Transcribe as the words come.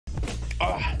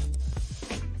Ah,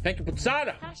 thank you,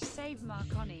 Puzzada. Save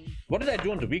Marconi. What did I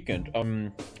do on the weekend?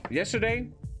 Yesterday,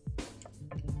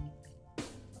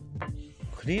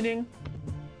 cleaning.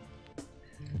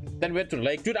 Then we went to the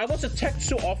lake. Dude, I was attacked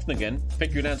so often again.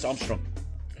 Thank you, Lance Armstrong.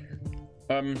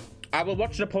 I will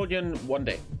watch Napoleon one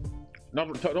day.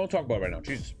 Don't talk about it right now.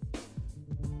 Jesus.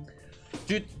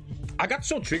 Dude, I got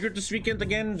so triggered this weekend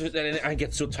again, and I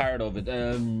get so tired of it.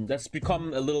 Let's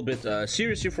become a little bit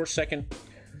serious here for a second.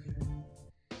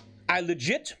 I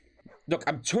legit... Look,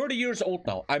 I'm 30 years old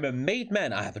now. I'm a made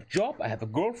man. I have a job. I have a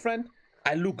girlfriend.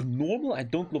 I look normal. I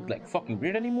don't look like fucking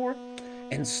weird anymore.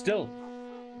 And still,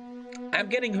 I'm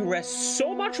getting harassed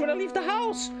so much when I leave the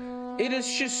house. It is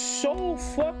just so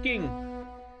fucking...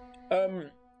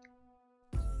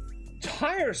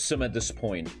 tiresome at this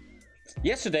point.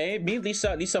 Yesterday, me and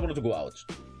Lisa wanted to go out.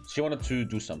 She wanted to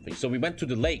do something. So we went to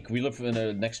the lake. We live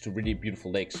in next to really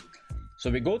beautiful lakes. So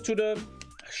we go to the...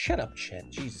 Shut up,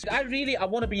 Chad. Jesus. I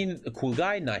want to be a cool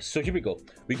guy. Nice. So here we go.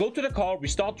 We go to the car. We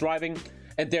start driving.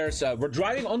 And there's... we're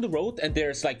driving on the road. And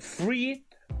there's like 3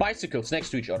 bicycles next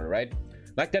to each other, right?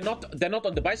 Like they're not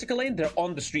on the bicycle lane, they're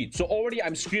on the street. So already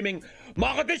I'm screaming,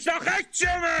 "Mach dich nach rechts,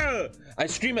 Junge!" I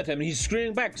scream at him and he's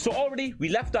screaming back. So already we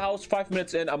left the house 5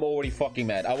 minutes in, I'm already fucking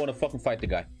mad. I want to fucking fight the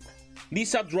guy.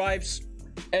 Lisa drives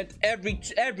and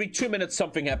every 2 minutes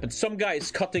something happens. Some guy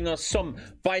is cutting us, some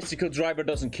bicycle driver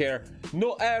doesn't care.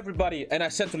 No, everybody. And I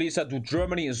said to Lisa, dude,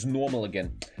 Germany is normal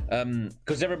again.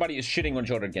 Because everybody is shitting on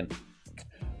each other again.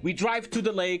 We drive to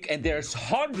the lake and there's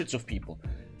hundreds of people.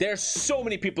 There's so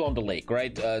many people on the lake,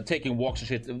 right? Taking walks and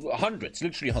shit. Hundreds,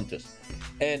 literally hundreds.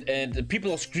 And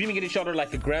people are screaming at each other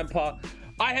like a grandpa.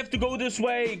 I have to go this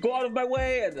way. Go out of my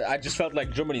way. And I just felt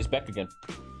like Germany is back again.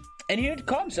 And here it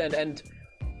comes. And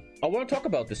I want to talk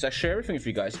about this. I share everything with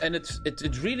you guys. And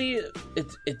it really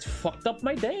fucked up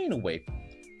my day in a way.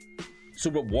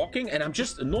 So we're walking and I'm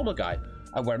just a normal guy.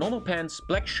 I wear normal pants,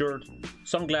 black shirt,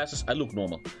 sunglasses. I look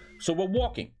normal. So we're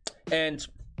walking. And...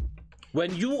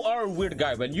 when you are a weird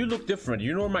guy, when you look different,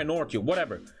 you're a minority or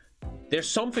whatever, there's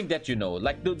something that you know.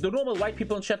 Like the normal white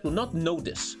people in chat will not know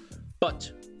this. But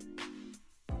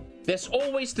there's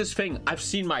always this thing I've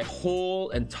seen my whole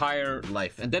entire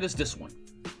life. And that is this one.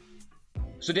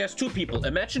 So there's 2 people.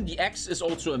 Imagine the X is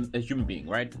also a human being,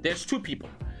 right? There's 2 people.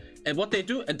 And what they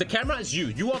do, and the camera is you.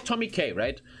 You are TommyKay,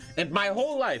 right? And my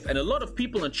whole life, and a lot of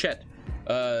people in chat,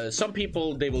 some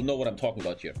people, they will know what I'm talking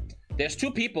about here. There's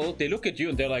 2 people, they look at you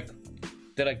and they're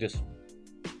like this.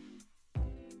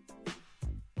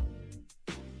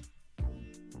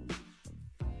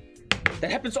 That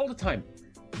happens all the time.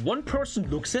 One person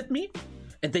looks at me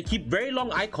and they keep very long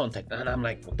eye contact. And I'm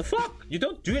like, what the fuck? You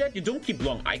don't do that? You don't keep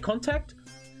long eye contact?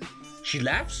 She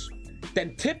laughs,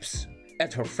 then tips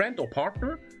at her friend or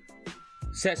partner,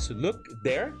 says, look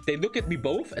there. They look at me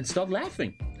both and start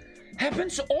laughing.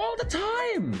 Happens all the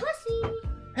time. Pussy.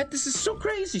 This is so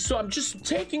crazy. So I'm just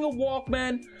taking a walk,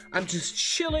 man. I'm just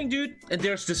chilling, dude. And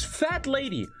there's this fat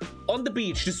lady on the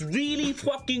beach. This really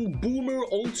fucking boomer,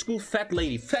 old school fat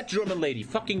lady. Fat German lady.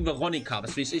 Fucking Veronica.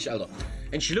 Was weiß ich, Alter.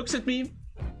 And she looks at me.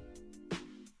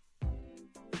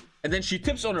 And then she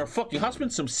tips on her fucking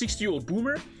husband, some 60-year-old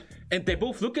boomer. And they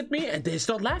both look at me and they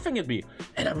start laughing at me.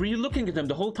 And I'm really looking at them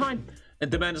the whole time. And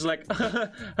the man is like,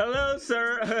 hello,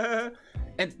 sir.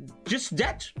 And just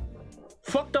that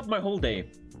fucked up my whole day.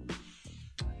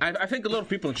 I think a lot of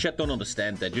people in chat don't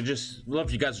understand that. A lot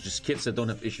of you guys are just kids that don't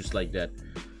have issues like that.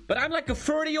 But I'm like a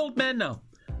 30-year-old man now.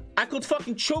 I could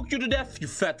fucking choke you to death, you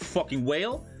fat fucking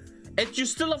whale. And you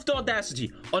still have the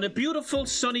audacity, on a beautiful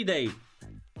sunny day,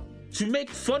 to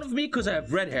make fun of me because I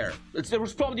have red hair. It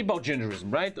was probably about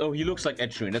gingerism, right? Oh, he looks like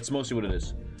Ed Sheeran. That's mostly what it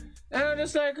is. And I'm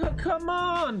just like, oh, come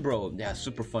on, bro. Yeah,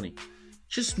 super funny.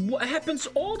 Just what happens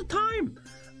all the time.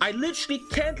 I literally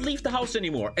can't leave the house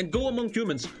anymore and go among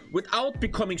humans without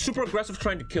becoming super aggressive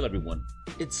trying to kill everyone.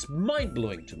 It's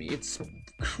mind-blowing to me. It's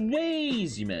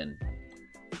crazy, man.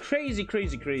 Crazy,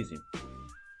 crazy, crazy.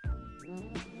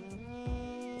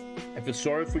 I feel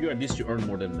sorry for you. At least you earn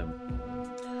more than them.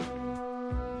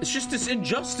 It's just this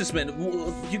injustice, man.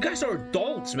 You guys are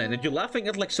adults, man. And you're laughing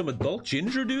at like some adult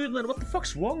ginger dude. Man, what the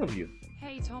fuck's wrong with you?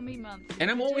 Hey, Tommy Month. And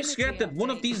I'm always scared that one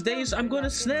of these days I'm gonna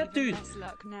snap, dude.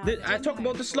 I talk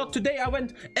about this a lot. Today I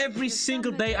went every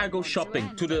single day. I go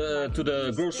shopping to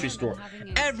the grocery store.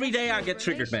 Every day I get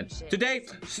triggered, man. Today,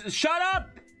 shut up!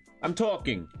 I'm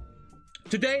talking.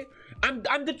 Today,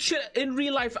 I'm the chill in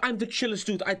real life. I'm the chillest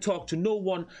dude. I talk to no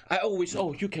one. I always,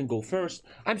 oh, you can go first.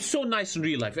 I'm so nice in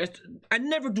real life. I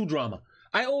never do drama.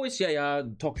 I always, yeah,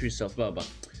 talk to yourself, blah blah.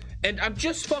 And I'm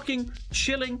just fucking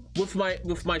chilling with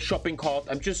my shopping cart.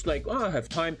 I'm just like, oh, I have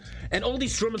time. And all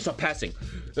these Germans are passing.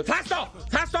 Faster!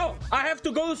 Faster! I have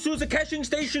to go to the cashing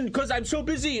station because I'm so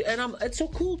busy. And it's so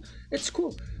cool. It's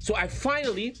cool. So I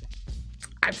finally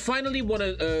want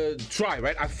to try,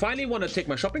 right? I finally want to take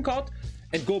my shopping cart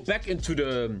and go back into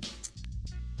the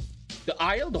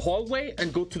aisle, the hallway,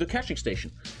 and go to the cashing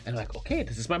station. And I'm like, okay,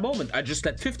 this is my moment. I just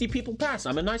let 50 people pass.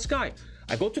 I'm a nice guy.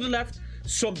 I go to the left.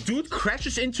 Some dude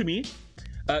crashes into me,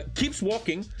 keeps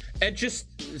walking, and just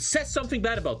says something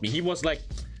bad about me. He was like,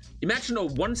 imagine a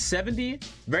 170,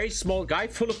 very small guy,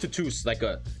 full of tattoos, like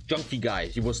a junkie guy.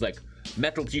 He was like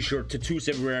metal t-shirt, tattoos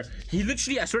everywhere. He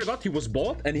literally, I swear to God, he was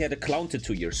bald and he had a clown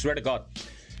tattoo here. Swear to God.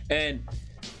 And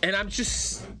I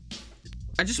just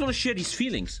want to share these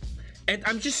feelings. And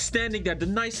I'm just standing there, the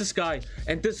nicest guy,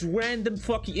 and this random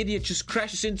fucking idiot just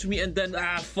crashes into me, and then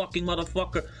fucking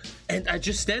motherfucker. And I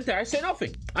just stand there. I say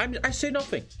nothing. I say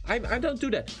nothing. I don't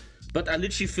do that. But I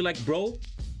literally feel like, bro,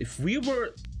 if we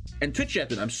were, and Twitch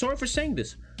admin, I'm sorry for saying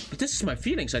this, but this is my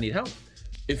feelings. I need help.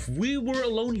 If we were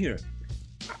alone here,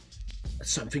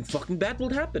 something fucking bad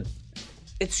would happen.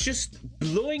 It's just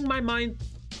blowing my mind,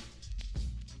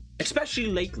 especially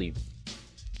lately.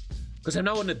 Because I'm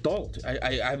now an adult.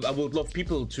 I would love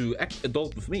people to act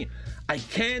adult with me. I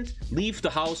can't leave the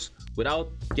house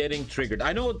without getting triggered.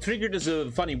 I know triggered is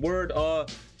a funny word.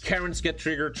 Karens get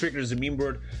triggered. Triggered is a meme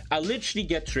word. I literally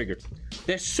get triggered.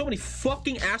 There's so many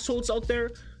fucking assholes out there.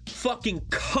 Fucking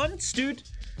cunts, dude.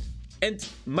 And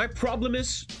my problem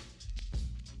is,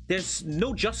 there's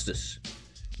no justice.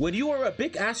 When you are a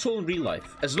big asshole in real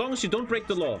life, as long as you don't break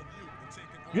the law,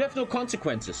 you have no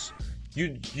consequences.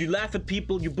 You laugh at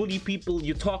people, you bully people,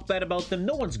 you talk bad about them.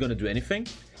 No one's gonna do anything.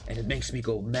 And it makes me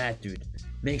go mad, dude.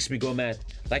 Makes me go mad.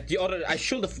 Like the other, I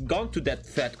should have gone to that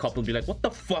fat couple and be like, what the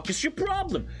fuck is your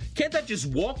problem? Can't I just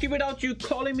walk here without you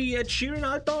calling me Ed Sheeran,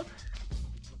 I thought?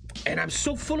 And I'm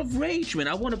so full of rage, man.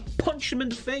 I want to punch him in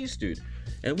the face, dude.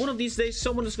 And one of these days,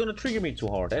 someone is gonna trigger me too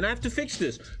hard. And I have to fix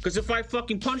this. Because if I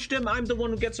fucking punch them, I'm the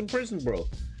one who gets in prison, bro.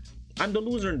 I'm the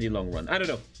loser in the long run. I don't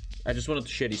know. I just wanted to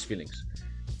share these feelings.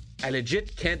 I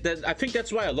legit can't. I think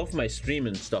that's why I love my stream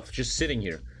and stuff. Just sitting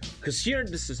here, because here,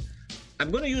 this is.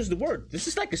 I'm gonna use the word. This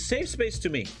is like a safe space to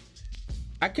me.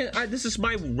 This is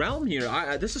my realm here.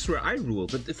 This is where I rule.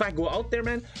 But if I go out there,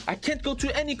 man, I can't go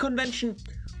to any convention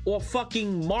or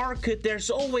fucking market. There's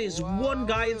always one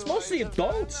guy. It's mostly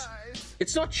adults.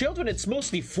 It's not children. It's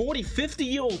mostly 40,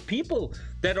 50-year-old people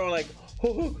that are like,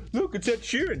 oh, look, it's Ed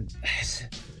Sheeran.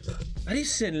 Was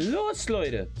ist denn los,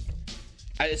 Leute?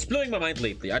 It's blowing my mind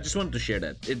lately. I just wanted to share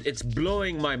that. It's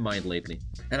blowing my mind lately.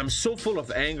 And I'm so full of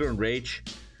anger and rage.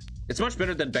 It's much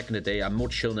better than back in the day. I'm more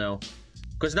chill now.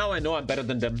 Because now I know I'm better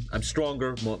than them. I'm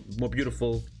stronger, more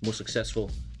beautiful, more successful.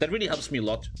 That really helps me a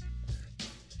lot.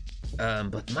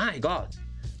 But my God.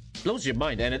 Blows your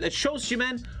mind. And it shows you,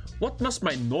 man, what must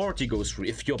minority go through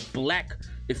if you're black,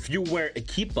 if you wear a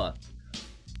kippah.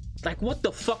 Like, what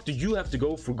the fuck do you have to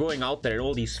go through going out there and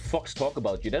all these fucks talk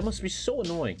about you? That must be so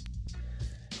annoying.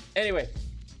 Anyway,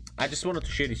 I just wanted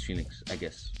to share these feelings, I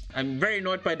guess. I'm very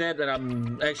annoyed by that,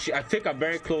 and I think I'm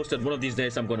very close that one of these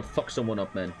days I'm gonna fuck someone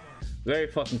up, man. Very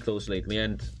fucking close lately,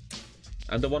 and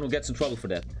I'm the one who gets in trouble for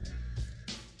that.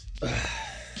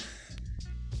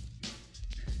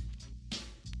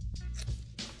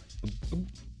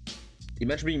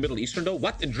 Imagine being Middle Eastern, though.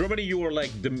 What? In Germany, you are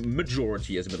like the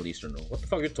majority as Middle Eastern, though. What the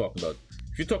fuck are you talking about?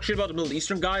 If you talk shit about a Middle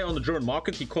Eastern guy on the German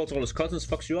market, he calls all his cousins,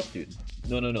 fucks you up, dude.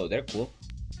 No, they're cool.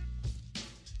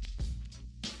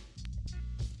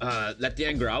 Let the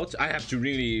anger out. I have to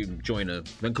really join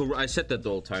I said that the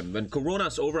whole time. When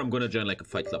Corona's over, I'm gonna join like a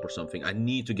fight club or something. I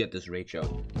need to get this rage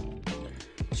out.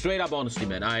 Straight up, honestly,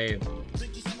 man.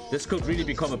 This could really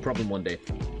become a problem one day.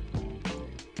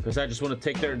 Because I just want to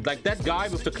take their... Like that guy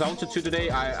with the clown tattoo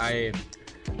today, I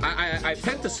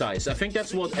fantasize. I think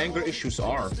that's what anger issues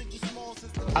are.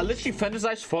 I literally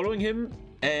fantasize following him,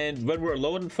 and when we're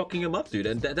alone, fucking him up, dude.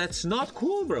 And that's not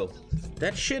cool, bro.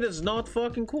 That shit is not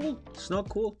fucking cool. It's not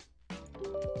cool.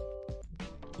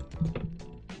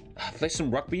 Play some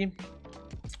rugby.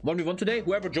 1v1 today?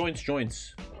 Whoever joins,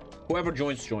 joins. Whoever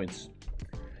joins, joins.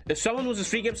 If someone loses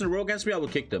 3 games in a row against me, I will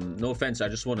kick them. No offense, I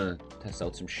just want to test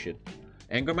out some shit.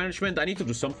 Anger management? I need to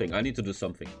do something. I need to do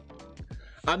something.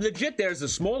 I'm legit, there's a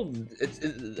small...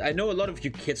 I know a lot of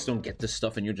you kids don't get this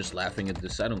stuff and you're just laughing at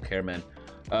this. I don't care, man.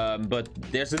 But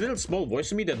there's a little small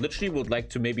voice in me that literally would like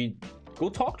to maybe go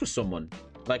talk to someone.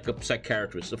 Like a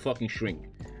psychiatrist, a fucking shrink.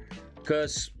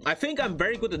 Because I think I'm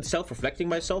very good at self-reflecting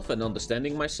myself and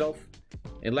understanding myself.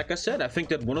 And like I said, I think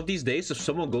that one of these days, if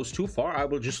someone goes too far, I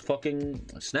will just fucking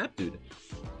snap, dude.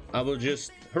 I will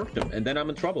just hurt them, and then I'm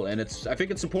in trouble. And I think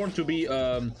it's important to be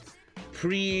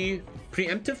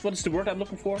preemptive. What is the word I'm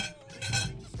looking for?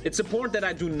 It's important that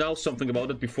I do now something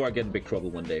about it before I get in big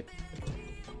trouble one day.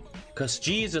 Cause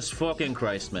Jesus fucking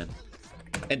Christ, man.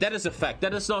 And that is a fact.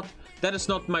 That is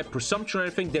not my presumption or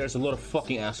anything. There's a lot of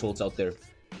fucking assholes out there.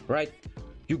 Right?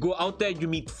 You go out there, you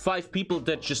meet 5 people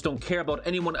that just don't care about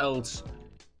anyone else.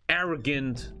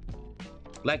 Arrogant.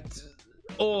 Like,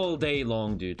 all day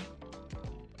long, dude.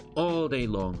 All day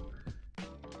long.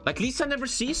 Like, Lisa never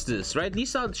sees this, right?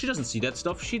 Lisa, she doesn't see that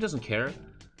stuff. She doesn't care.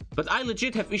 But I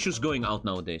legit have issues going out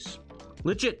nowadays.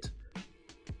 Legit.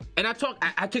 And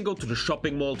I can go to the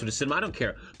shopping mall, to the cinema, I don't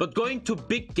care. But going to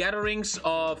big gatherings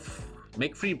of...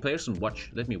 Make free players and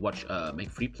watch. Let me watch. Make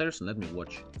free players and let me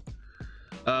watch.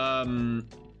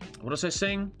 What was I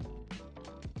saying?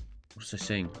 What was I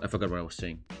saying? I forgot what I was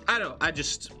saying. I don't know.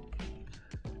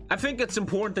 I think it's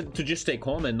important to just stay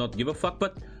calm and not give a fuck,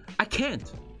 but I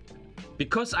can't.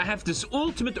 Because I have this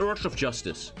ultimate urge of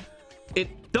justice.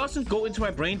 It doesn't go into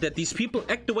my brain that these people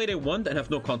act the way they want and have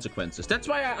no consequences. That's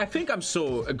why I think I'm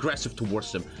so aggressive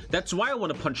towards them. That's why I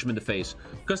want to punch them in the face.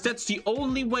 Because that's the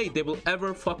only way they will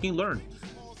ever fucking learn.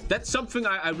 That's something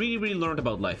I really, really learned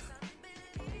about life.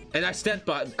 And I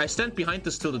stand behind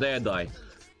this till the day I die.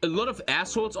 A lot of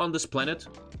assholes on this planet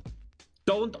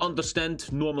don't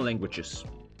understand normal languages.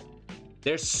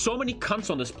 There's so many cunts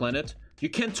on this planet, you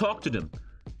can't talk to them.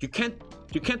 You can't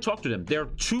talk to them. They're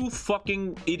too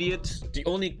fucking idiots. The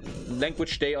only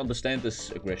language they understand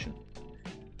is aggression.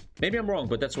 Maybe I'm wrong,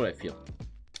 but that's what I feel.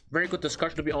 Very good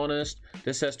discussion, to be honest.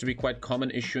 This has to be quite a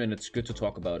common issue, and it's good to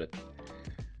talk about it.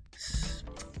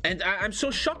 And I'm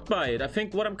so shocked by it. I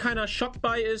think what I'm kind of shocked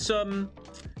by is,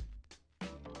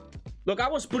 look, I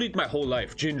was bullied my whole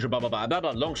life. Ginger, blah, blah, blah, blah,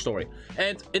 blah, long story.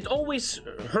 And it always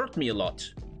hurt me a lot.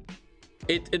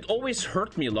 It always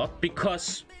hurt me a lot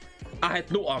because I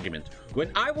had no argument.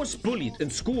 When I was bullied in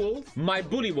school, my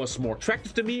bully was more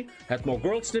attractive than me, had more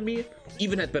girls than me,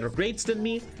 even had better grades than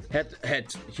me,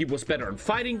 he was better in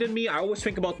fighting than me. I always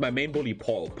think about my main bully,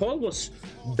 Paul. Paul was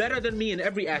better than me in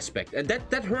every aspect, and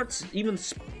that hurts even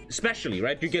especially,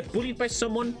 right? You get bullied by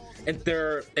someone and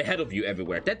they're ahead of you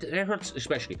everywhere. That hurts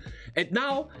especially. And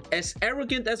now, as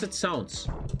arrogant as it sounds,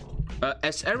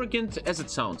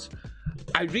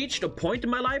 I reached a point in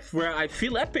my life where I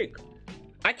feel epic.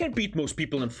 I can beat most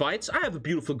people in fights. I have a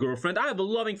beautiful girlfriend. I have a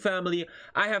loving family.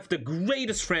 I have the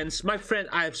greatest friends.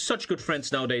 I have such good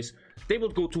friends nowadays. They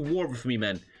will go to war with me,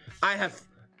 man. I have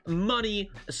money,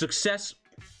 success.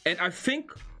 And I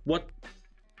think what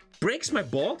breaks my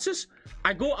balls is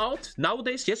I go out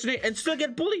nowadays, yesterday, and still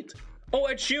get bullied. Oh,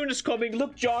 Ed Sheeran is coming.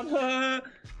 Look, John.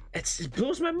 It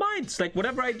blows my mind. It's like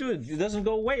whatever I do, it doesn't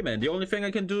go away, man. The only thing I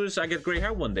can do is I get gray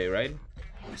hair one day, right?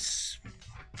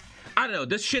 I don't know,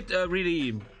 this shit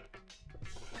really...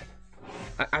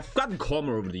 I've gotten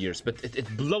calmer over the years, but it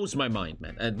blows my mind,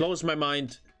 man. It blows my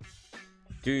mind.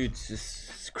 Dude,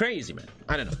 it's crazy, man.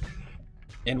 I don't know.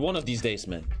 And one of these days,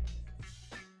 man,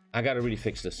 I gotta really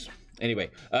fix this. Anyway,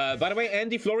 by the way,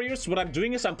 Andy Florius, what I'm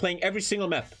doing is I'm playing every single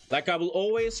map. Like, I will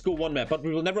always go one map, but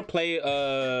we will never play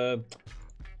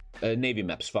Navy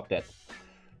maps. Fuck that.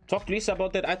 Talk to Lisa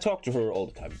about that. I talk to her all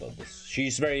the time about this.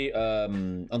 She's very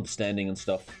understanding and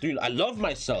stuff. Dude, I love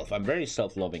myself. I'm very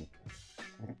self-loving.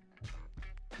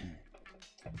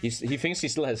 He thinks he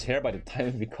still has hair by the time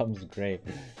it becomes gray.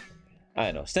 I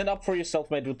don't know. Stand up for yourself,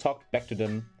 my dude. Talk back to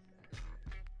them.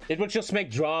 It would just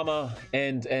make drama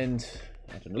and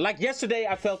I don't know. Like yesterday,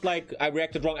 I felt like I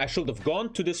reacted wrong. I should have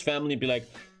gone to this family and be like,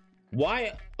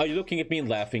 why are you looking at me and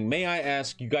laughing? May I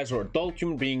ask, you guys are adult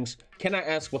human beings. Can I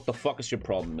ask what the fuck is your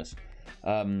problem is?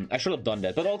 I should have done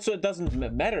that. But also, it doesn't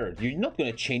matter. You're not going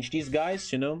to change these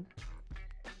guys, you know?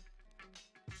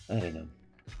 I don't know.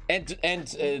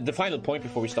 And the final point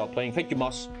before we start playing. Thank you,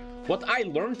 Moss. What I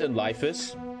learned in life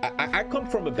is, I come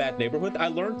from a bad neighborhood. I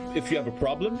learned if you have a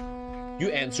problem, you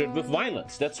answer it with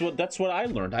violence. That's what I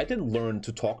learned. I didn't learn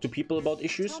to talk to people about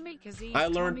issues. I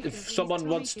learned if someone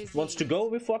wants to go,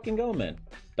 we fucking go, man.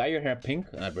 Dye your hair pink?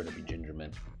 I'd rather be ginger,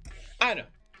 man. I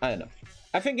don't know.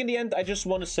 I think in the end, I just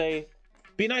want to say,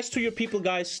 be nice to your people,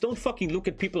 guys. Don't fucking look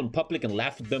at people in public and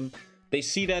laugh at them. They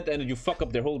see that and you fuck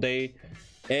up their whole day.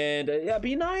 And yeah,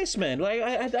 be nice, man. Like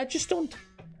I just don't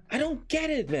get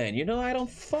it, man. You know, I don't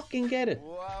fucking get it.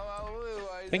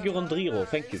 Thank you, Rondriro.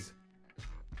 Thank you.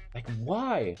 Like,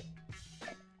 why?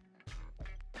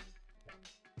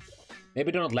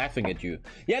 Maybe they're not laughing at you.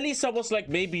 Yeah, Lisa was like,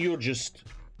 maybe you're just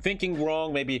thinking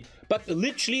wrong, maybe. But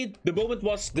literally, the moment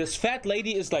was, this fat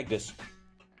lady is like this.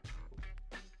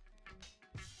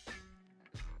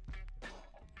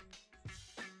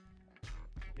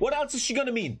 What else is she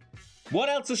gonna mean? What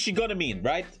else is she gonna mean,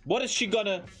 right? What is she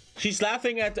gonna... She's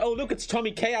laughing at, oh, look, it's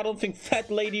TommyKay. I don't think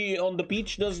fat lady on the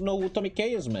beach doesn't know who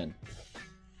TommyKay is, man.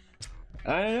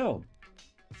 I don't know.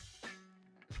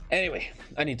 Anyway,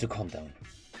 I need to calm down.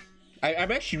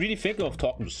 I'm actually really thinking of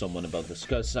talking to someone about this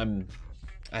because I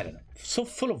don't know, so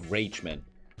full of rage, man.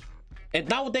 And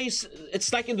nowadays,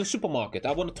 it's like in the supermarket.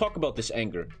 I want to talk about this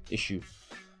anger issue.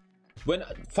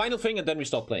 Final thing, and then we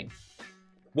start playing.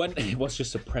 When it was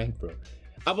just a prank, bro.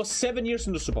 I was 7 years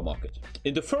in the supermarket.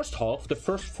 In the first half, the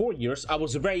first 4 years, I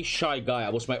was a very shy guy. I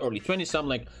was my early 20s, so I'm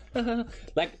like, an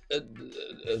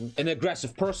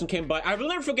aggressive person came by. I will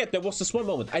never forget, there was this one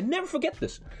moment. I never forget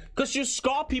this. Because you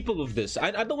scar people with this.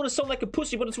 I don't want to sound like a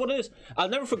pussy, but it's what it is. I'll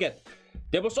never forget.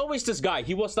 There was always this guy.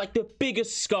 He was like the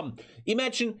biggest scum.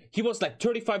 Imagine, he was like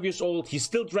 35 years old. He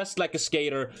still dressed like a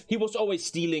skater. He was always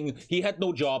stealing. He had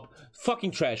no job.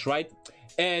 Fucking trash, right?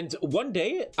 And one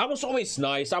day, I was always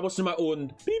nice. I was in my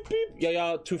own beep beep.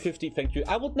 Yeah, 250, thank you.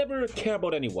 I would never care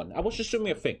about anyone. I was just doing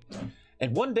a thing.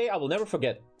 And one day, I will never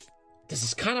forget. This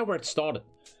is kind of where it started.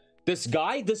 This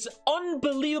guy, this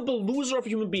unbelievable loser of a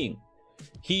human being.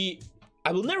 I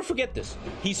will never forget this.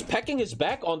 He's packing his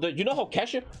bag on the, you know how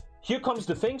cashier, here comes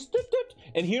the things,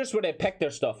 and here's where they pack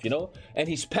their stuff, you know? And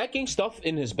he's packing stuff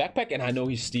in his backpack, and I know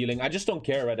he's stealing. I just don't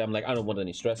care, right? I'm like, I don't want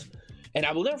any stress. And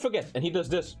I will never forget. And he does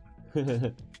this.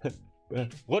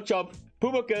 What job?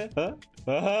 TommyKay,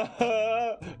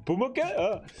 huh?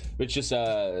 TommyKay, which is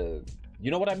you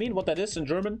know what I mean? What that is in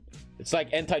German? It's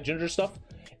like anti-ginger stuff.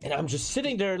 And I'm just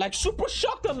sitting there like super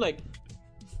shocked. I'm like,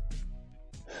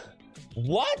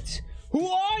 what? Who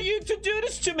are you to do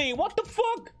this to me? What the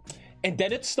fuck? And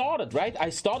then it started, right? I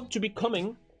started to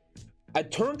becoming, I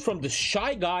turned from this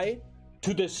shy guy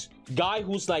to this guy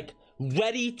who's like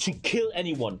ready to kill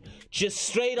anyone. Just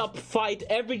straight up fight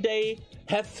every day,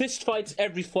 have fist fights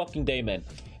every fucking day, man.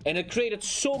 And it created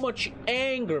so much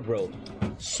anger, bro.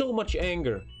 So much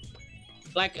anger.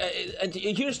 Like, and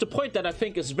here's the point that I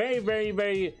think is very, very,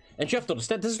 very... And you have to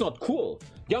understand, this is not cool.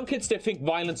 Young kids, they think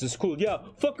violence is cool. Yeah,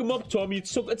 fuck him up, Tommy.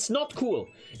 It's not cool.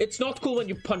 It's not cool when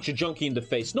you punch a junkie in the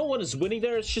face. No one is winning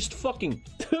there. It's just fucking...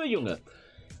 Junge.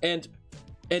 And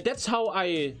that's how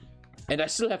I... And I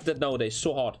still have that nowadays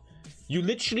so hard. You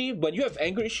literally, when you have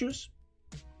anger issues,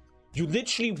 you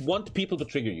literally want people to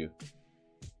trigger you.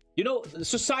 You know,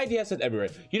 society has it everywhere.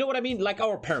 You know what I mean? Like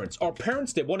our parents. Our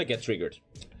parents, they want to get triggered.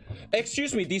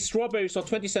 Excuse me, these strawberries are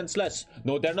 20 cents less.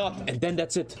 No, they're not. And then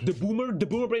that's it. The boomer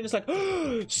brain is like,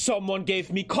 oh, someone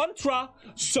gave me contra.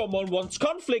 Someone wants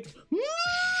conflict.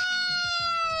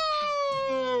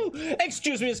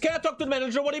 Excuse me, can I talk to the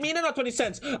manager? What do you mean they're not 20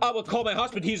 cents? I will call my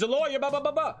husband. He's a lawyer. Blah, blah,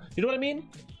 blah, blah. You know what I mean?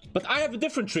 But I have a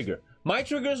different trigger. My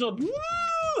trigger is not,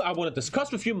 I want to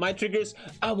discuss with you. My trigger is,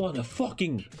 I want to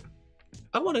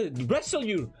wrestle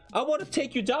you. I want to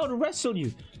take you down and wrestle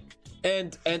you.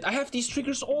 And I have these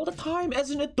triggers all the time as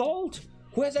an adult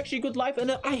who has actually a good life,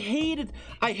 and I hate it.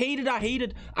 I hate it.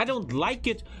 I don't like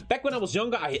it. Back when I was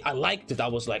younger, I liked it. I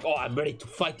was like, oh, I'm ready to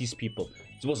fight these people.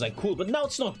 It was like cool, but now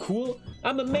it's not cool.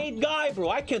 I'm a made guy, bro.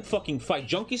 I can't fucking fight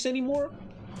junkies anymore.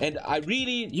 And I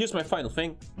really, here's my final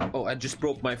thing. Oh, I just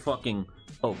broke my fucking,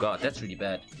 oh god, that's really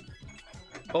bad.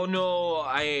 Oh no,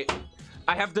 I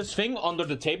have this thing under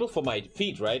the table for my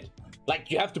feet, right?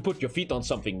 Like, you have to put your feet on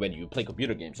something when you play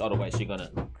computer games, otherwise you're gonna...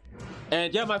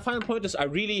 And yeah, my final point is I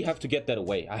really have to get that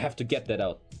away. I have to get that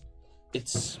out.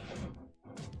 It's...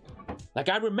 Like,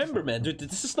 I remember, man, dude,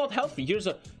 this is not healthy. There's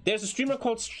a streamer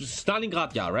called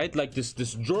Stalingrad, yeah, right? Like, this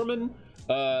German...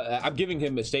 I'm giving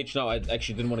him a stage now. I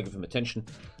actually didn't want to give him attention.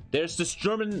 There's this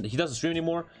German, he doesn't stream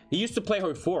anymore. He used to play her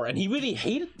before, and he really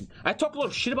hated me. I talk a lot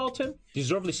of shit about him.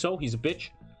 Deservedly so, he's a bitch.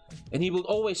 And he will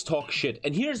always talk shit.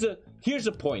 And here's a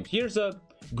point. Here's a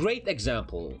great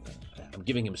example. I'm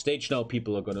giving him a stage now.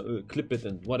 People are gonna clip it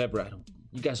and whatever.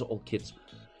 You guys are all kids.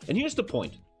 And here's the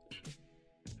point.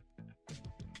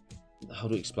 How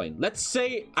to explain? Let's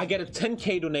say I get a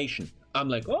 10k donation. I'm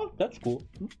like, oh, that's cool.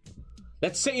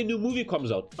 Let's say a new movie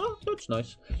comes out. Oh, that's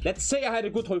nice. Let's say I had a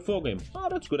good Hoi4 game. Oh,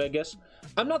 that's good, I guess.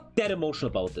 I'm not that emotional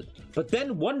about it. But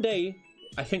then one day,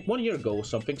 I think 1 year ago or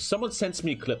something, someone sends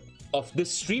me a clip of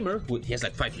this streamer who he has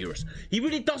like 5 viewers. He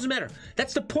really doesn't matter.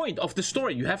 That's the point of the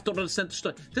story. You have to understand the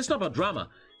story. This is not about drama.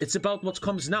 It's about what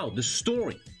comes now, the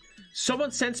story.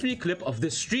 Someone sends me a clip of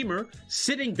this streamer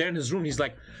sitting there in his room. He's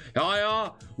like, yeah,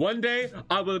 one day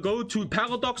I will go to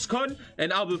ParadoxCon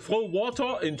and I will throw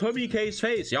water in TommyKay's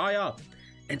face. Yeah.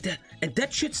 And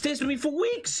that shit stays with me for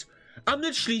weeks. I'm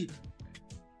literally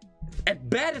at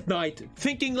bed at night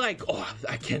thinking like, oh,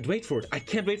 I can't wait for it. I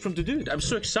can't wait for him to do it. I'm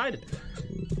so excited.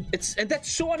 And that's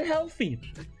so unhealthy.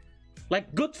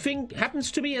 Like, good thing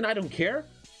happens to me and I don't care.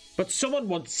 But someone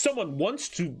wants some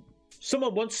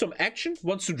action,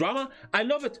 wants to drama. I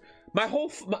love it.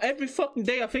 Every fucking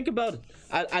day I think about it.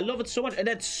 I love it so much, and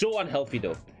that's so unhealthy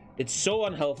though. It's so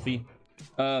unhealthy.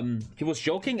 He was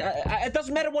joking. It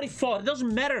doesn't matter what he thought. It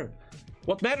doesn't matter.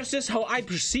 What matters is how I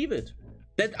perceive it.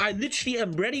 That I literally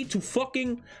am ready to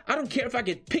fucking... I don't care if I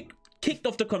get kicked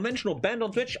off the conventional band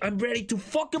on Twitch. I'm ready to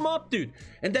fuck him up, dude.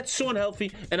 And that's so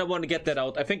unhealthy. And I want to get that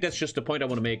out. I think that's just the point I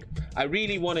want to make. I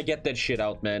really want to get that shit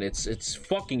out, man. It's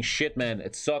fucking shit, man.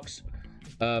 It sucks.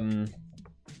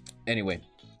 Anyway.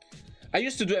 I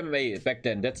used to do MMA back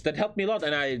then. That helped me a lot.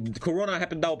 And Corona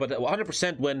happened now. But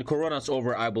 100% when Corona's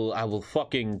over, I will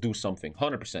fucking do something.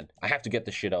 100%. I have to get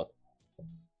this shit out.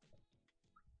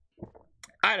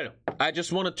 I don't know. I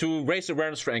just wanted to raise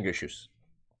awareness for anger issues.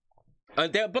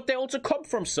 But they also come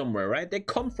from somewhere, right? They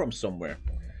come from somewhere.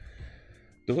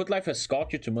 The hood life has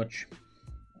scarred you too much.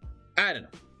 I don't know.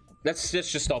 Let's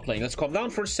just stop playing. Let's calm down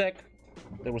for a sec.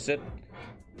 That was it.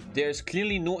 There's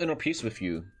clearly no inner peace with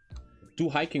you. Do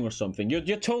hiking or something.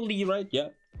 You're totally right. Yeah.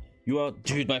 You are...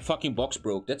 Dude, my fucking box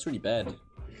broke. That's really bad.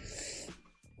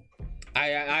 I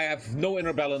have no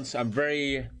inner balance.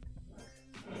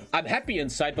 I'm happy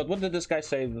inside, but what did this guy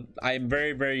say? I'm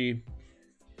very, very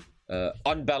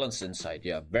unbalanced inside.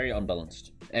 Yeah, very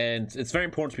unbalanced. And it's very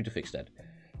important for me to fix that.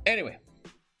 Anyway,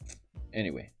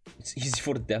 it's easy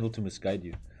for the devil to misguide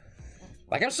you.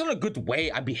 Like, I'm still in a good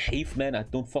way. I behave, man. I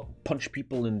don't punch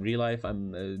people in real life.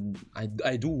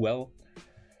 I do well.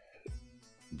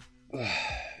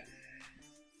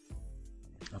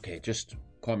 Okay, just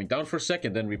calming down for a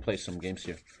second, then we play some games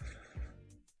here.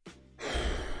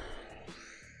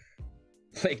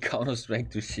 Play Counter-Strike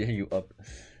to cheer you up.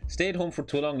 Stay at home for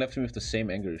too long, left me with the same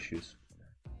anger issues.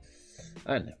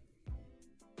 I know.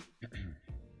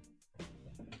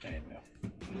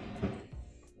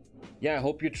 Yeah, I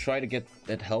hope you try to get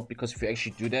that help, because if you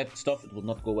actually do that stuff, it will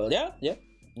not go well. Yeah.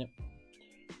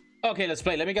 Okay, let's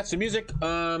play. Let me get some music.